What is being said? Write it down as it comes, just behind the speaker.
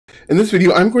In this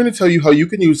video, I'm going to tell you how you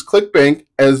can use Clickbank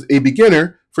as a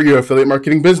beginner for your affiliate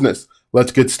marketing business.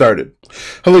 Let's get started.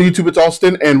 Hello YouTube, it's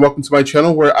Alston and welcome to my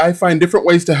channel where I find different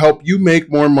ways to help you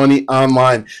make more money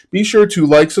online. Be sure to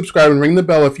like, subscribe, and ring the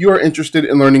bell if you are interested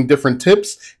in learning different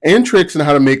tips and tricks on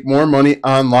how to make more money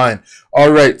online.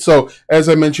 Alright, so as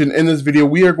I mentioned in this video,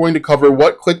 we are going to cover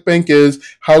what Clickbank is,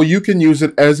 how you can use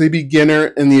it as a beginner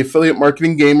in the affiliate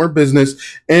marketing game or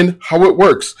business, and how it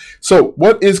works. So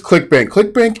what is Clickbank?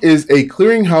 Clickbank is a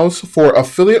clearinghouse for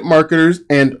affiliate marketers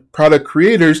and product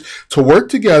creators to work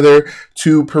together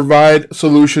to provide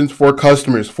solutions for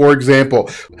customers. For example,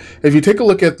 if you take a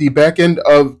look at the back end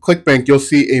of Clickbank, you'll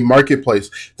see a marketplace.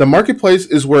 The marketplace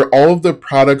is where all of the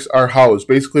products are housed.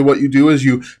 Basically what you do is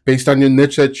you, based on your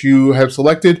niche that you have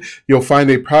selected, you'll find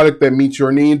a product that meets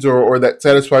your needs or that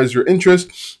satisfies your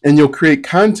interest, and you'll create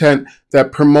content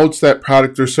that promotes that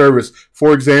product or service.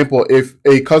 For example, if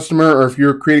a customer, or if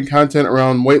you're creating content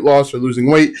around weight loss or losing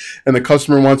weight, and the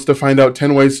customer wants to find out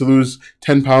 10 ways to lose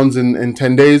 10 pounds in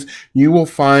 10 days, you will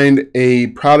find a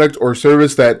product or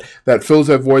service that fills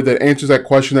that void, that answers that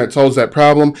question, that solves that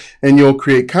problem, and you'll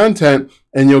create content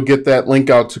and you'll get that link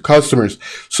out to customers.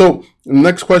 So the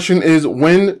next question is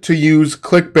when to use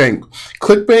Clickbank.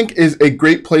 Clickbank is a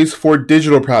great place for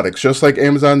digital products. Just like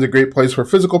Amazon's a great place for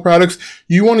physical products,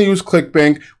 you want to use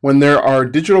Clickbank when there are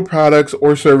digital products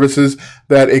or services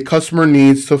that a customer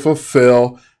needs to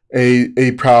fulfill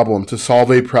a problem, to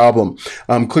solve a problem.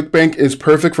 Clickbank is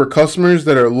perfect for customers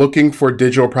that are looking for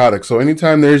digital products. So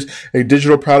anytime there's a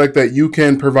digital product that you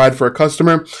can provide for a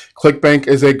customer, Clickbank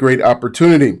is a great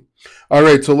opportunity. All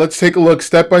right, so let's take a look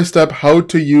step by step how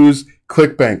to use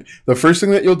Clickbank. The first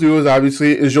thing that you'll do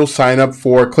is you'll sign up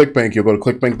for Clickbank. You'll go to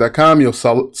clickbank.com.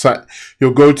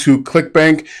 You'll go to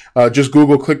Clickbank. Just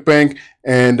Google Clickbank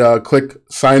and click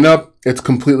sign up. It's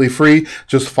completely free.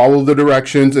 Just follow the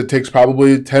directions. It takes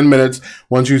probably 10 minutes.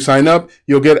 Once you sign up,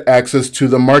 you'll get access to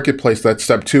the marketplace. That's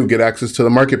step 2. Get access to the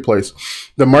marketplace.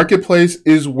 The marketplace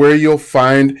is where you'll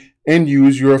find and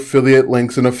use your affiliate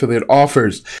links and affiliate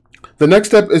offers. The next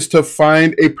step is to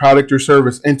find a product or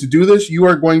service. And to do this, you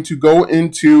are going to go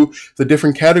into the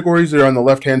different categories that are on the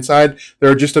left-hand side. There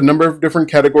are just a number of different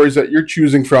categories that you're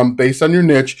choosing from based on your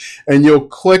niche, and you'll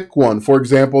click one. For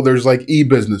example, there's like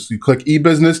e-business. You click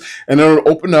e-business, and it'll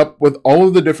open up with all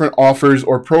of the different offers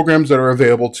or programs that are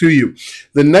available to you.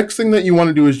 The next thing that you want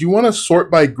to do is you want to sort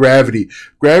by gravity.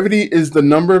 Gravity is the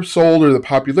number of sold or the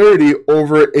popularity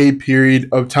over a period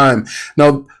of time.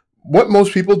 Now, what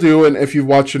most people do, and if you've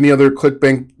watched any other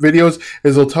Clickbank videos,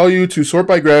 is they'll tell you to sort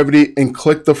by gravity and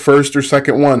click the first or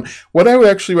second one. What I would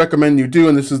actually recommend you do,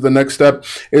 and this is the next step,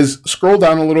 is scroll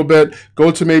down a little bit,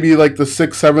 go to maybe like the 6th,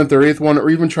 7th, or 8th one,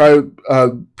 or even try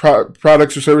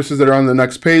products or services that are on the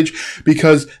next page,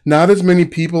 because not as many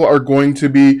people are going to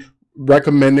be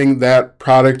recommending that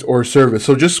product or service.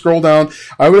 So just scroll down.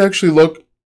 I would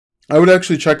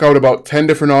actually check out about 10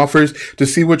 different offers to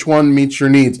see which one meets your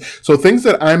needs. So things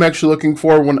that I'm actually looking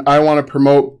for when I want to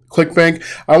promote Clickbank,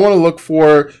 I want to look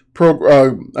for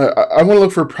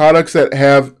products that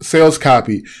have sales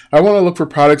copy. I want to look for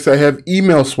products that have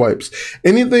email swipes.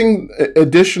 Anything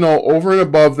additional over and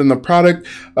above than the product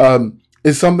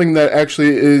is something that actually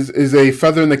is a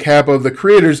feather in the cap of the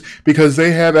creators, because they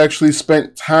have actually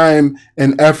spent time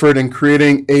and effort in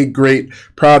creating a great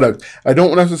product. I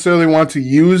don't necessarily want to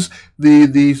use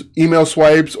the email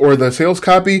swipes or the sales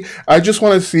copy. I just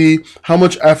want to see how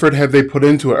much effort have they put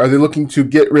into it. Are they looking to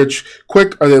get rich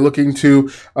quick? Are they looking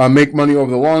to make money over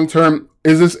the long term?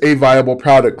 Is this a viable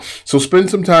product? So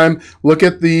spend some time, look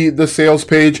at the sales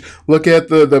page, look at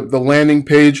the landing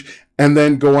page, and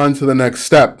then go on to the next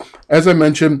step. As I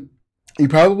mentioned, you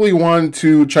probably want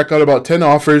to check out about 10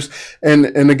 offers, and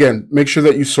again, make sure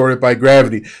that you sort it by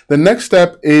gravity. The next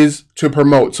step is to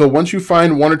promote. So once you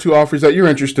find 1 or 2 offers that you're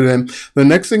interested in, the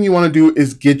next thing you want to do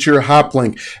is get your hop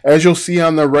link. As you'll see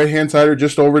on the right-hand side, or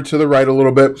just over to the right a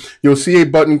little bit, you'll see a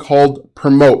button called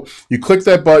Promote. You click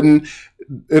that button,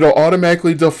 it'll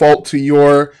automatically default to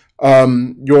your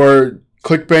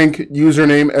Clickbank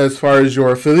username as far as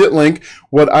your affiliate link.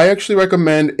 What I actually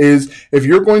recommend is if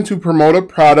you're going to promote a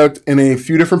product in a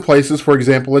few different places, for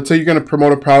example, let's say you're going to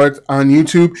promote a product on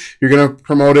YouTube, you're going to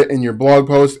promote it in your blog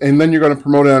post, and then you're going to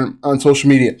promote it on social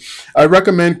media. I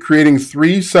recommend creating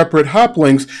 3 separate hop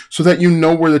links so that you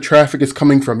know where the traffic is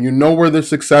coming from. You know where the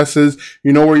success is,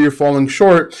 you know where you're falling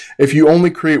short. If you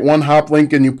only create 1 hop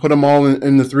link and you put them all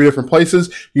in the 3 different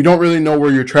places, you don't really know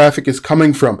where your traffic is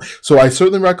coming from. So I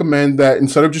certainly recommend that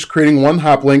instead of just creating 1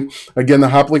 hop link, again, the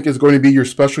hop link is going to be your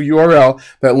special URL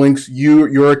that links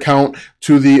your account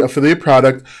to the affiliate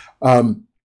product.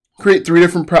 create 3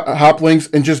 different hop links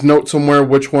and just note somewhere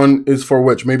which one is for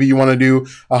which. Maybe you want to do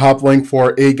a hop link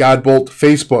for a Godbolt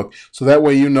Facebook. So that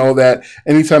way you know that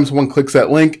anytime someone clicks that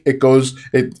link,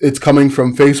 it's coming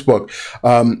from Facebook.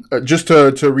 Just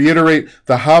to reiterate,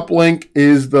 the hop link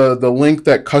is the link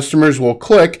that customers will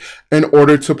click in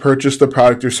order to purchase the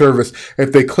product or service.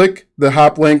 If they click the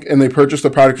hop link and they purchase the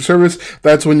product or service,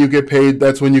 that's when you get paid.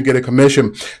 That's when you get a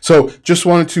commission. So just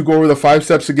wanted to go over the 5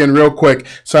 steps again real quick.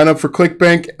 Sign up for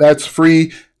Clickbank. That's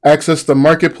free. Access the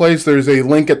marketplace. There's a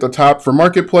link at the top for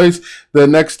marketplace. The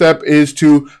next step is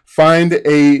to find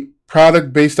a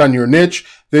product based on your niche.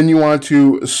 Then you want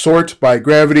to sort by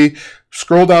gravity.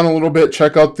 Scroll down a little bit,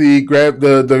 check out check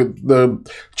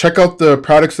out the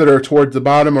products that are towards the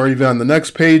bottom or even on the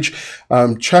next page.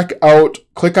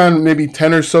 Click on maybe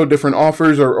 10 or so different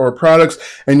offers or products,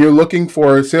 and you're looking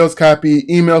for sales copy,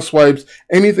 email swipes,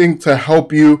 anything to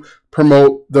help you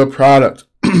promote the product.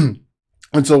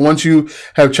 And so once you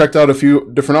have checked out a few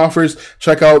different offers,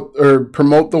 check out or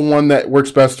promote the one that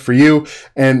works best for you.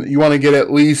 And you want to get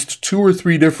at least 2 or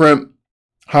 3 different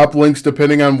hop links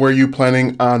depending on where you're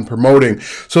planning on promoting.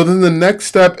 So then the next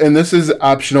step, and this is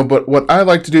optional, but what I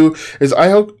like to do is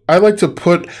I like to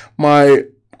put my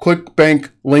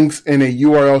Clickbank links in a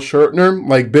URL shortener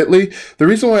like bit.ly. The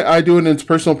reason why I do it in its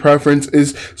personal preference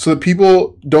is so that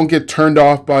people don't get turned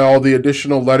off by all the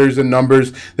additional letters and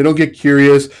numbers. They don't get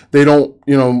curious. They don't,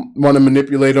 want to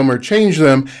manipulate them or change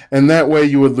them. And that way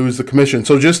you would lose the commission.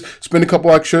 So just spend a couple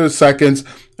extra seconds,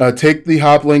 take the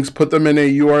hop links, put them in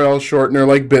a URL shortener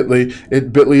like bit.ly.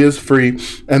 Bit.ly is free.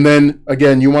 And then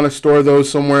again, you want to store those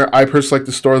somewhere. I personally like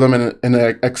to store them in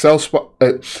an Excel.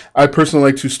 I personally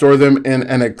like to store them in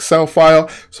an Excel file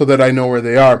so that I know where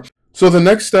they are. So the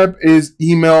next step is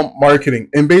email marketing.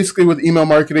 And basically with email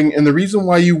marketing, and the reason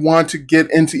why you want to get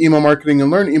into email marketing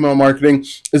and learn email marketing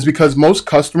is because most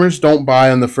customers don't buy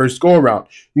on the first go around.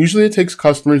 Usually it takes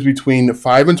customers between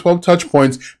 5 and 12 touch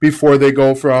points before they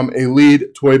go from a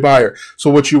lead to a buyer. So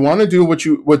what you want to do,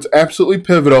 what's absolutely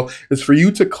pivotal is for you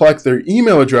to collect their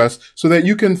email address so that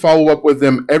you can follow up with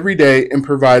them every day and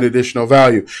provide additional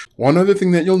value. One other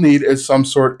thing that you'll need is some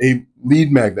sort of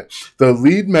lead magnet. The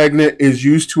lead magnet is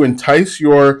used to entice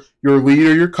your lead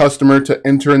or your customer to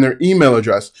enter in their email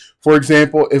address. For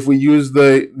example, if we use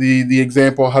the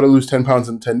example, how to lose 10 pounds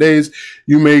in 10 days,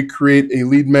 you may create a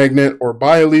lead magnet or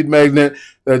buy a lead magnet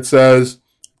that says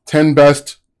 10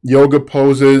 best yoga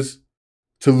poses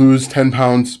to lose 10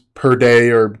 pounds per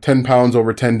day or 10 pounds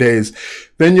over 10 days.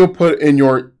 Then you'll put in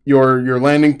your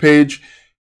landing page,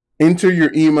 enter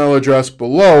your email address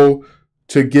below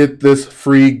to get this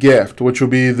free gift, which will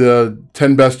be the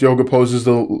 10 best yoga poses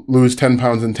to lose 10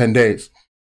 pounds in 10 days.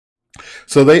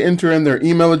 So they enter in their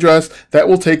email address. That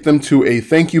will take them to a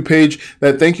thank you page.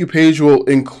 That thank you page will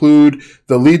include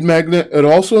the lead magnet.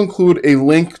 It'll also include a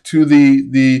link to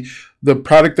the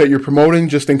product that you're promoting,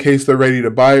 just in case they're ready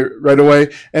to buy right away.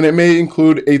 And it may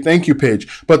include a thank you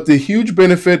page. But the huge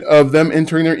benefit of them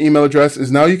entering their email address is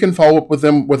now you can follow up with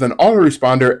them with an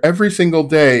autoresponder every single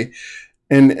day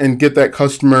and get that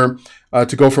customer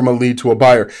to go from a lead to a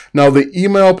buyer. Now, the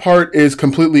email part is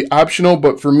completely optional,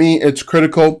 but for me, it's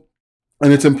critical.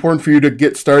 And it's important for you to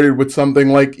get started with something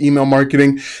like email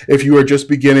marketing if you are just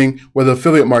beginning with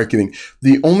affiliate marketing.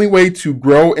 The only way to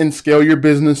grow and scale your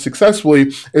business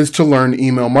successfully is to learn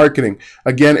email marketing.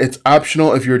 Again, it's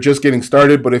optional if you're just getting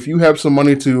started, but if you have some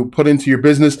money to put into your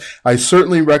business, I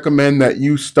certainly recommend that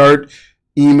you start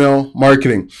email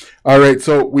marketing. All right,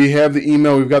 so we have the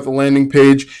email, we've got the landing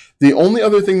page. The only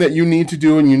other thing that you need to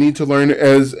do and you need to learn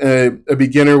as a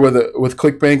beginner with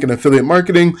Clickbank and affiliate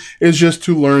marketing is just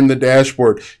to learn the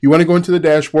dashboard. You want to go into the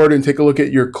dashboard and take a look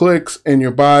at your clicks and your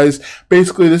buys.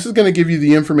 Basically, this is going to give you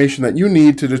the information that you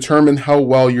need to determine how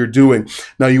well you're doing.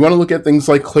 Now, you want to look at things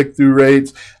like click-through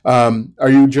rates. Are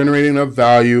you generating enough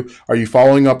value? Are you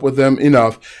following up with them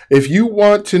enough? If you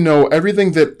want to know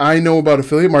everything that I know about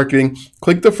affiliate marketing,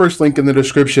 click the first link in the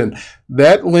description.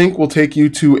 That link will take you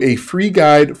to a free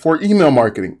guide for email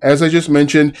marketing. As I just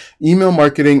mentioned, email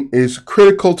marketing is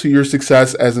critical to your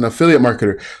success as an affiliate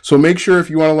marketer. So make sure if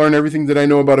you want to learn everything that I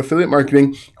know about affiliate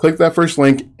marketing, click that first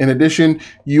link. In addition,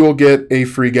 you will get a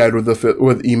free guide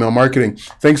with email marketing.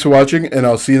 Thanks for watching, and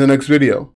I'll see you in the next video.